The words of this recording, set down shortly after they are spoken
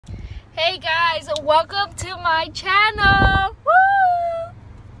Hey guys, welcome to my channel. Woo!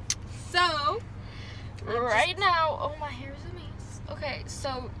 So, right now, oh, my hair is a mess. Okay,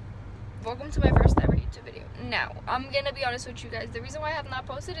 so welcome to my first ever YouTube video. Now, I'm gonna be honest with you guys. The reason why I have not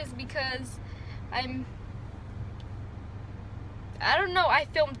posted is because I don't know, I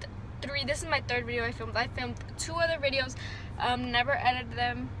filmed 3. This is my 3rd video I filmed. I filmed 2 other videos, never edited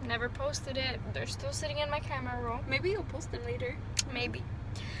them, never posted it. They're still sitting in my camera roll. Maybe you'll post them later. Maybe.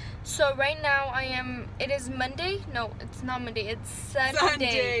 So right now it is Monday. No, it's not Monday. It's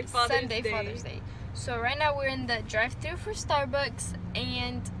Sunday. Father's Day. So right now we're in the drive-thru for Starbucks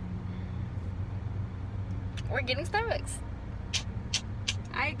and we're getting Starbucks.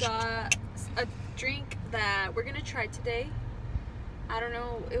 I got a drink that we're gonna try today. I don't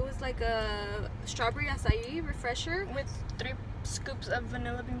know. It was like a strawberry acai refresher With 3 scoops of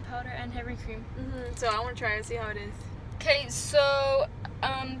vanilla bean powder and heavy cream. So I want to try it and see how it is. Okay, so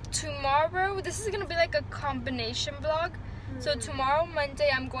tomorrow, this is gonna be like a combination vlog. So tomorrow, Monday,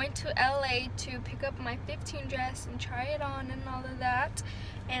 I'm going to LA to pick up my 15 dress and try it on and all of that.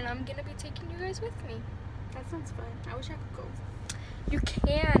 And I'm gonna be taking you guys with me. That sounds fun. I wish I could go. You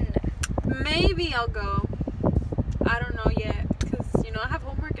can. Maybe I'll go. I don't know yet, because you know I have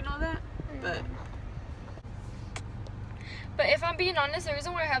homework and all that. But if I'm being honest, the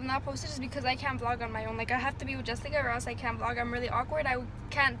reason why I have not posted is because I can't vlog on my own. Like, I have to be with Jessica or else I can't vlog. I'm really awkward. I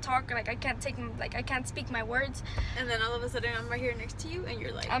can't talk. Like, I can't speak my words. And then all of a sudden I'm right here next to you and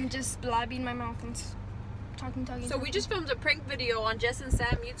you're like... I'm just blabbing my mouth and talking. So we just filmed a prank video on Jess and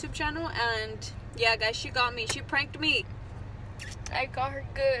Sam YouTube channel, and yeah, guys, she got me. She pranked me. I got her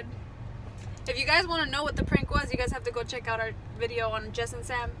good. If you guys want to know what the prank was, you guys have to go check out our video on Jess and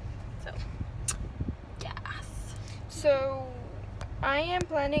Sam. So, yes. So, I am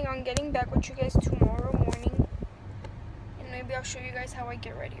planning on getting back with you guys tomorrow morning. And maybe I'll show you guys how I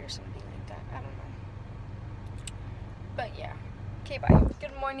get ready or something like that. I don't know. But yeah. Okay, bye.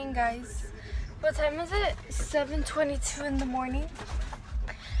 Good morning, guys. What time is it? 7:22 in the morning.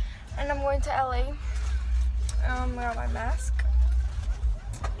 And I'm going to LA. I got my mask.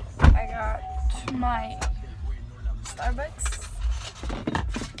 I got my Starbucks.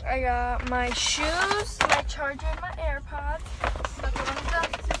 I got my shoes, my charger, and my AirPods.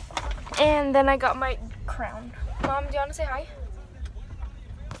 And then I got my crown. Mom, do you want to say hi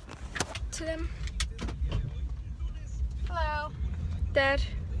to them? Hello. Dad,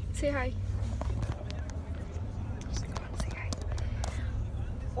 say hi. Say hi.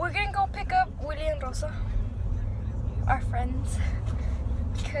 We're gonna go pick up Willie and Rosa, our friends,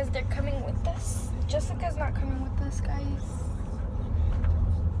 because they're coming with us. Jessica's not coming with us, guys.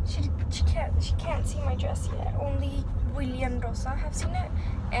 She can't see my dress yet. Only Willie and Rosa have seen it,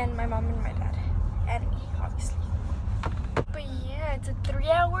 and my mom and my dad, and me, obviously. But yeah, it's a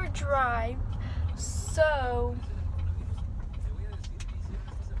 3-hour drive, so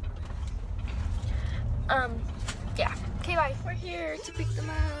yeah. Okay, bye. We're here to pick them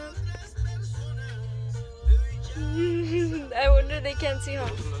up. I wonder they can't see, huh?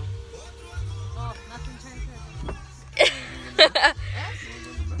 Oh, nothing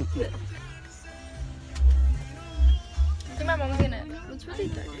I think my mom's gonna. It's really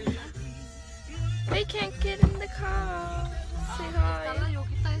dark. They can't get in the car. Say hi.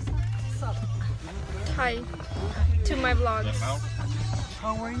 Hi to my vlogs.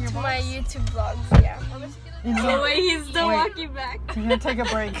 To my YouTube vlogs, yeah. Oh wait, he's still walking back. You're gonna take a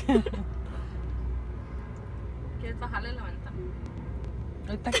break. ¿Quieres bajarle la ventana?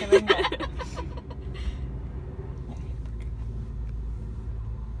 Ahorita que venga.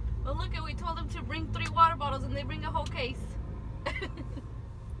 Well, look, we told them to bring 3 water bottles and they bring a whole case.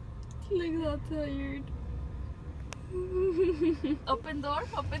 Look that tired. Open door,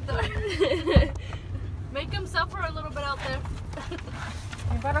 open door. Make him suffer a little bit out there.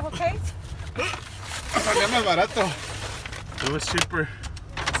 You bought a whole case? Salía más barato. It was cheaper.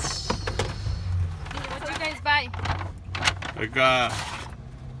 What you guys buy? I got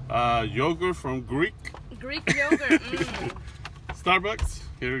yogurt from Greek. Greek yogurt. Starbucks.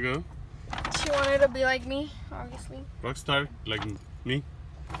 Here we go. She wanted to be like me, obviously. Rockstar, like me.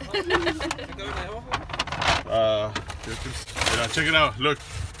 Check it out. Look.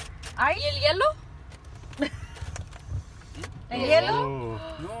 ¿Y el hielo? ¿El hielo? Oh.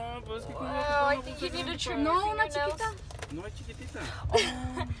 No, pues es que Oh, I think you need to trim your No, una fingernails. chiquita. no es chiquitita.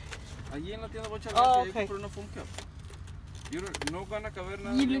 Allí en la tienda Bocha Oh, ahí okay. compré una foam cup. No van a caber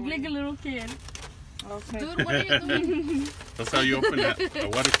nada. You look like a little kid. Okay. Dude, what are you doing? That's how you open a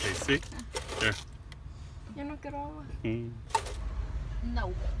water case. See? There. Yo no quiero agua. Mm. No. No,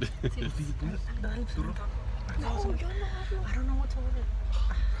 yo no hablo. I don't know what to order.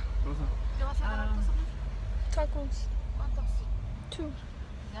 Rosa. Tacos. 2.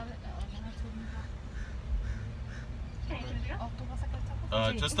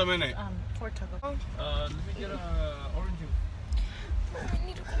 Just a minute. 4 tacos. Let me get a orange juice. I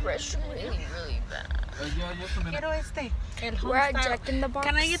need to go restroom really bad. Yeah, just a minute. Quiero este. El We're at Homestar. Jack in the Box.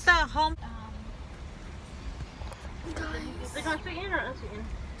 Can I get the home?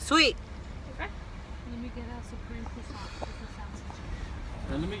 Sweet.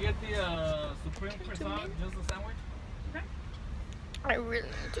 Let me get the supreme croissant, just a sandwich. I really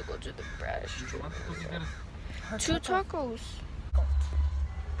need to go to the restroom. ¿Cuántos tacos quieres? 2 tacos.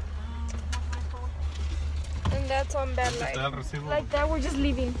 And that's on bad light. Está el recibo. Like that, we're just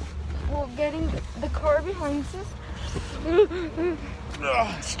leaving. We're getting the car behind us.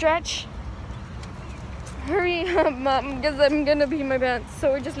 Stretch. Hurry up, Mom, because I'm gonna pee my pants.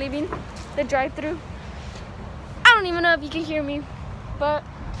 So we're just leaving the drive-thru. I don't even know if you can hear me, but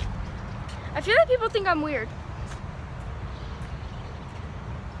I feel like people think I'm weird.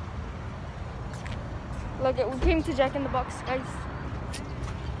 Look, we came to Jack in the Box, guys.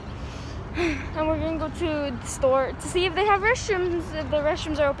 And we're gonna go to the store to see if they have restrooms, if the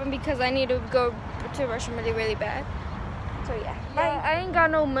restrooms are open, because I need to go to the restroom really bad. So yeah. I ain't got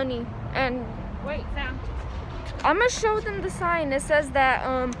no money, and Wait, Sam. I'm gonna show them the sign. It says that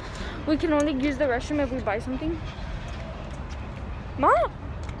we can only use the restroom if we buy something. Mom!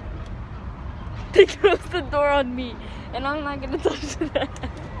 They closed the door on me, and I'm not gonna touch that.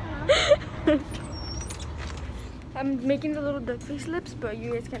 I'm making the little duck face lips, but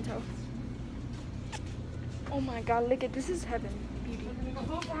you guys can't tell. Oh my god, look at this is heaven. Beauty.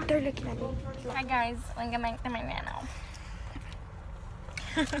 They're looking at me. Hi guys, I'm gonna make them right now.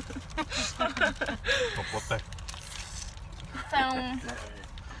 Popote. So,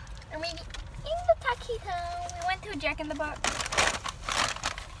 we're making the taquito. We went to Jack in the Box.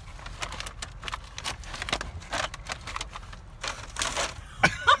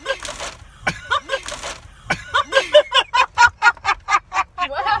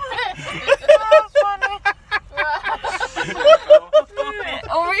 What happened? That was funny.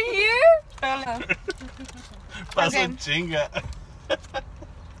 Over here? Paso Okay. chinga.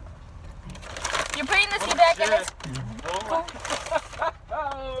 You're putting the seat back and it's...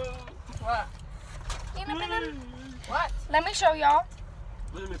 What? You know, baby? What? Let me show y'all.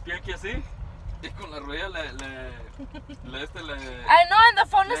 Puse mi pie aquí así. Y con la rodilla I know, and the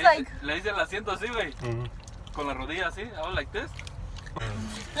phone is like... le hice el asiento así, güey. Con la rodilla así. I was like this.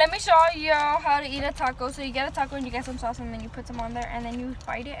 Let me show y'all how to eat a taco. So you get a taco and you get some sauce and then you put some on there and then you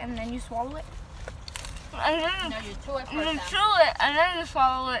bite it and then you swallow it. And then No, you chew it you first. chew it and then you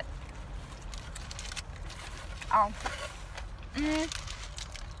swallow it. Ow.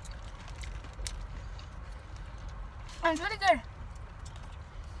 It's really good.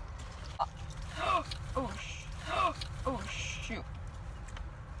 Oh shoot.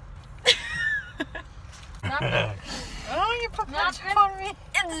 Oh, you put ketchup on me.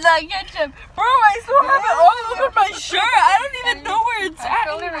 It's the ketchup. Bro, I still have it all over my shirt. I don't even know where it's at.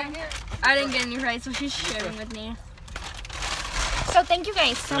 I didn't get any fries, so she's sharing with me. So thank you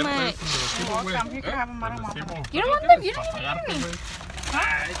guys so much. Welcome. You can have them. I don't want them. You don't want them? You didn't even eat any.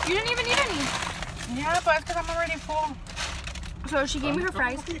 You didn't even eat any. Yeah, but it's because I'm already full. So she gave me her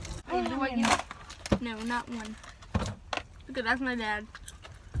fries. No, not one. Because that's my dad.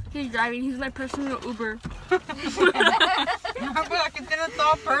 He's driving. He's my personal Uber. But I consider it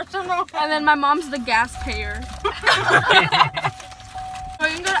all personal. And then my mom's the gas payer. We're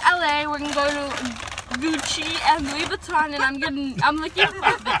gonna go to LA. We're gonna go to Gucci and Louis Vuitton, and I'm looking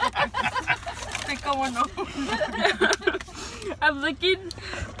What's going on? I'm looking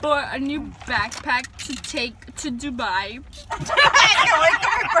for a new backpack to take to Dubai.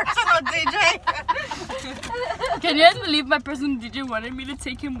 Personal DJ. Can you guys believe my personal DJ wanted me to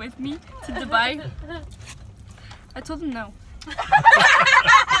take him with me to Dubai? I told him no.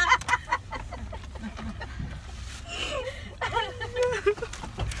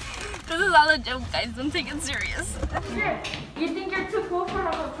 This is all a joke, guys. Don't take it serious. You think you're too cool for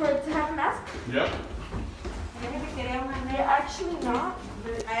to have a mask? Yep. You're actually not.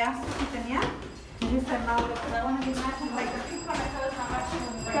 I asked if he tenía. He said no, because I want to be nice and like the people that tell us how much.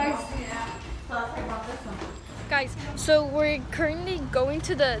 Guys. Yeah. So I'll say about this one. Guys, so we're currently going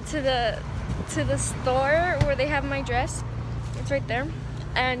to the store where they have my dress. It's right there,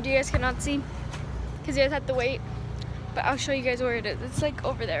 and you guys cannot see because you guys have to wait. But I'll show you guys where it is. It's like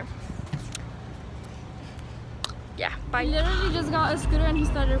over there. Yeah, bye. He literally just got a scooter and he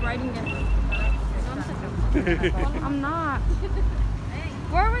started riding it. I'm not.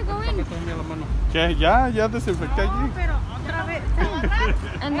 Where are we going? ¿Qué? Ya desinfecté allí. Pero otra vez. ¿Se va a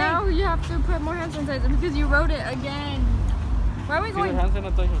agarrar? And now you have to put more hand sanitizer because you wrote it again. Where are we going? Hand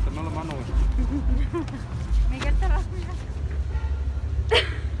sanitizer, no la mano, güey. Miguel, te vas.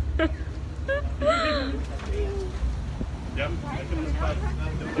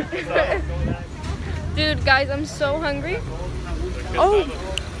 Dude, guys, I'm so hungry. Oh,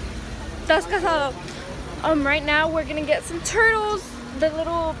 estás casado. Right now we're gonna get some turtles. The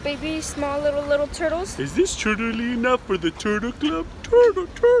little baby, small little turtles. Is this turtle enough for the turtle club? Turtle.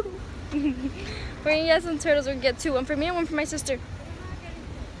 We're gonna get some turtles. We're gonna get two. One for me and one for my sister.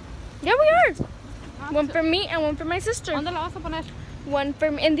 Yeah, we are. One for me and one for my sister. ¿Dónde la vas a poner? One for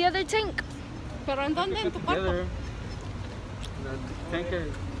me in the other tank. ¿Pero en dónde? ¿En tu cuarto?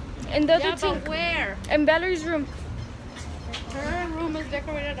 In the other Yeah, tank. but where? In Valerie's room. Her room is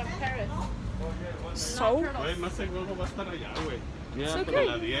decorated in Paris. So? Güey, más seguro va a estar allá, güey. It's Como okay.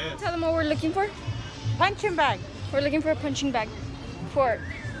 la 10. Tell them what we're looking for. Punching bag We're looking for a punching bag for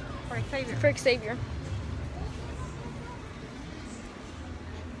for Xavier. Xavier.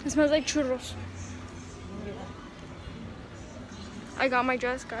 It smells like churros. I got my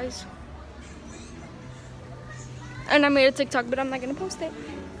dress, guys. And I made a TikTok, but I'm not gonna post it.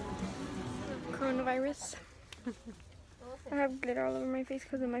 Coronavirus. I have glitter all over my face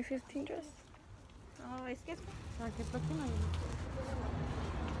because of my 15 dress. Oh, es que ¿para qué próxima?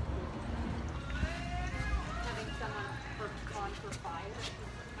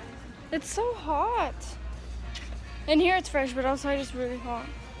 It's so hot. In here it's fresh, but outside it's really hot.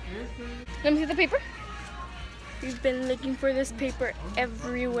 Let me see the paper. We've been looking for this paper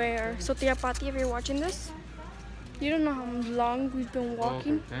everywhere. So Tia Pati, if you're watching this, you don't know how long we've been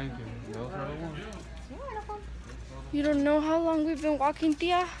walking. Thank you. Those are the ones. You don't know how long we've been walking,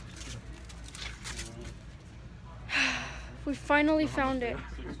 Tia. We finally found it.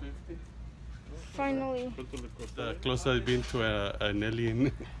 Finally. The closest I've been to an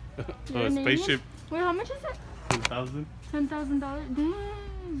alien You're or a an alien? spaceship. Wait, how much is it? 10,000. $10,000.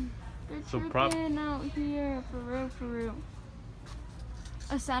 Damn. They're So prop- tripping out here. For real, for real.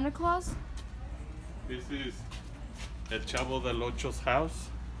 A Santa Claus? This is El Chavo del Ocho's house.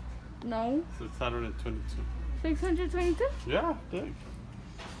 No. 622. 622? Yeah, thanks.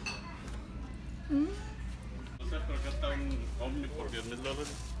 Hmm? No sé, pero acá está un Omni por $10,000.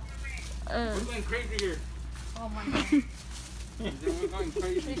 We're going crazy here. Oh my God. We're going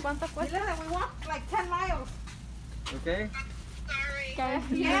crazy. ¿Y cuánto cuesta? We walked like 10 miles. Okay? Guys,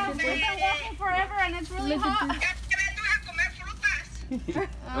 Yeah, look we've at been walking forever and it's really Look at hot.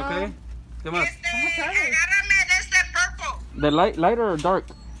 Okay. ¿Qué más? Agárrame de este purple. The lighter or dark?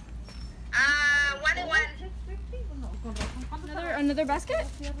 1 Another basket?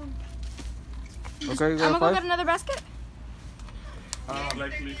 Okay, I'm gonna go five. get another basket.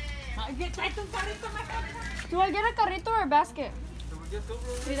 Likely. Do I get a carrito or a basket?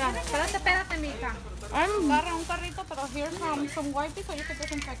 Mira, espérate, mija. I'm Agarra un carrito, pero here's some wipes so you can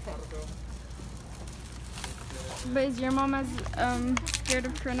disinfect it. But is your mom as scared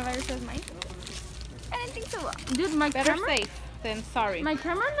of coronavirus as mine? I didn't think so. Dude, my Better camera, safe than sorry. my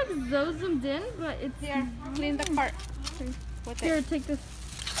camera looks so zoomed in, but it's Here, clean the cart with here. it. Take this.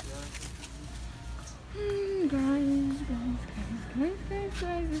 Guys.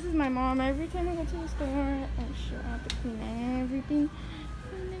 This is my mom. Every time I go to the store, she'll have to clean everything.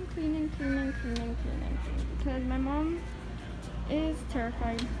 Cleaning. Because my mom is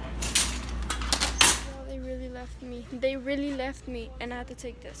terrified. Well, they really left me. And I had to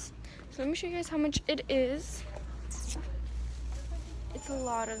take this. So let me show you guys how much it is. It's a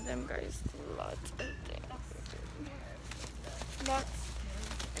lot of them, guys. Lots of things. Lots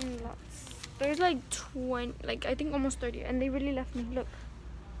and lots. There's like 20, like I think almost 30, and they really left me. Look.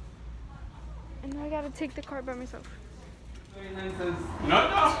 And now I gotta take the cart by myself. 39 cents. No.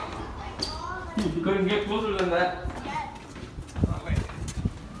 You couldn't get closer than that.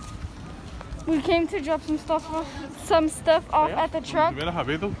 We came to drop some stuff off at the truck, Hubiera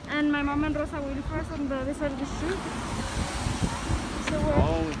habido. and my mom and Rosa waited for us on the other side of the street. So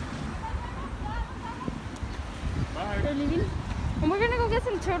we're leaving. And we're gonna go get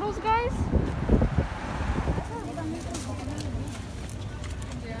some turtles, guys.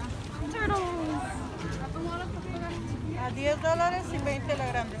 Turtles. A $10 y 20 la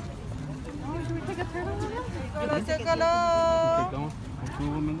grande. Should we take a turtle with us? Color, Take that one. There's 2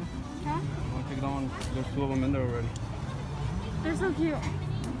 of them in there. Huh? I want to take that one. There's 2 of them in there already. They're so cute.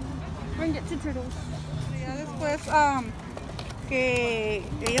 We're gonna get 2 turtles. Ya después que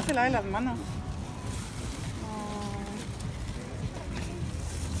ella se lave las manos.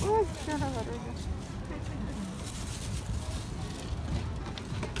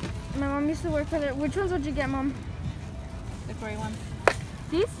 My mom used to work for there. Which ones would you get, Mom? The gray one.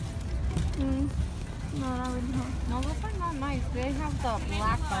 These? No, not really. No, those are not nice. They have the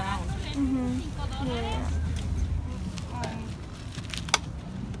black around. Yeah.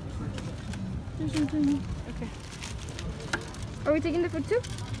 There's something. Okay. Are we taking the food too?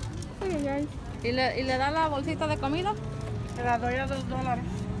 Okay, guys. ¿Y le da la bolsita de comida? Te la doy a $2.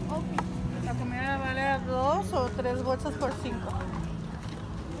 La comida vale 2 o 3 bolsas por 5.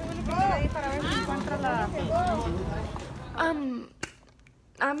 Ahí para ver si encuentra la...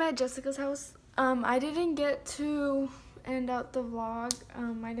 I'm at Jessica's house. I didn't get to end out the vlog.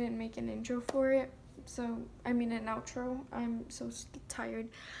 I didn't make an intro for it. So, I mean an outro. I'm so tired.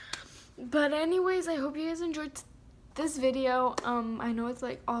 But anyways, I hope you guys enjoyed this video. I know it's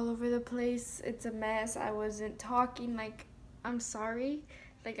like all over the place. It's a mess. I wasn't talking. Like, I'm sorry.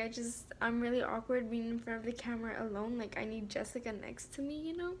 Like, I'm really awkward being in front of the camera alone. Like, I need Jessica next to me,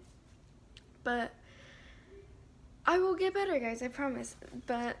 you know? But I will get better, guys. I promise.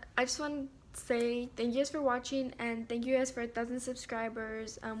 But I just want to say thank you guys for watching. And thank you guys for 1,000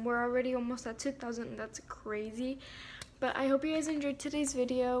 subscribers. We're already almost at 2,000. That's crazy. But I hope you guys enjoyed today's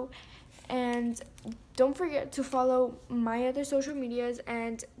video. And don't forget to follow my other social medias.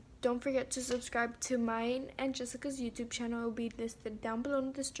 And don't forget to subscribe to mine and Jessica's YouTube channel. It will be listed down below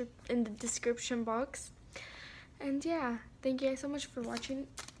in the description box. And yeah, thank you guys so much for watching.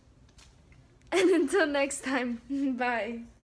 And until next time, bye.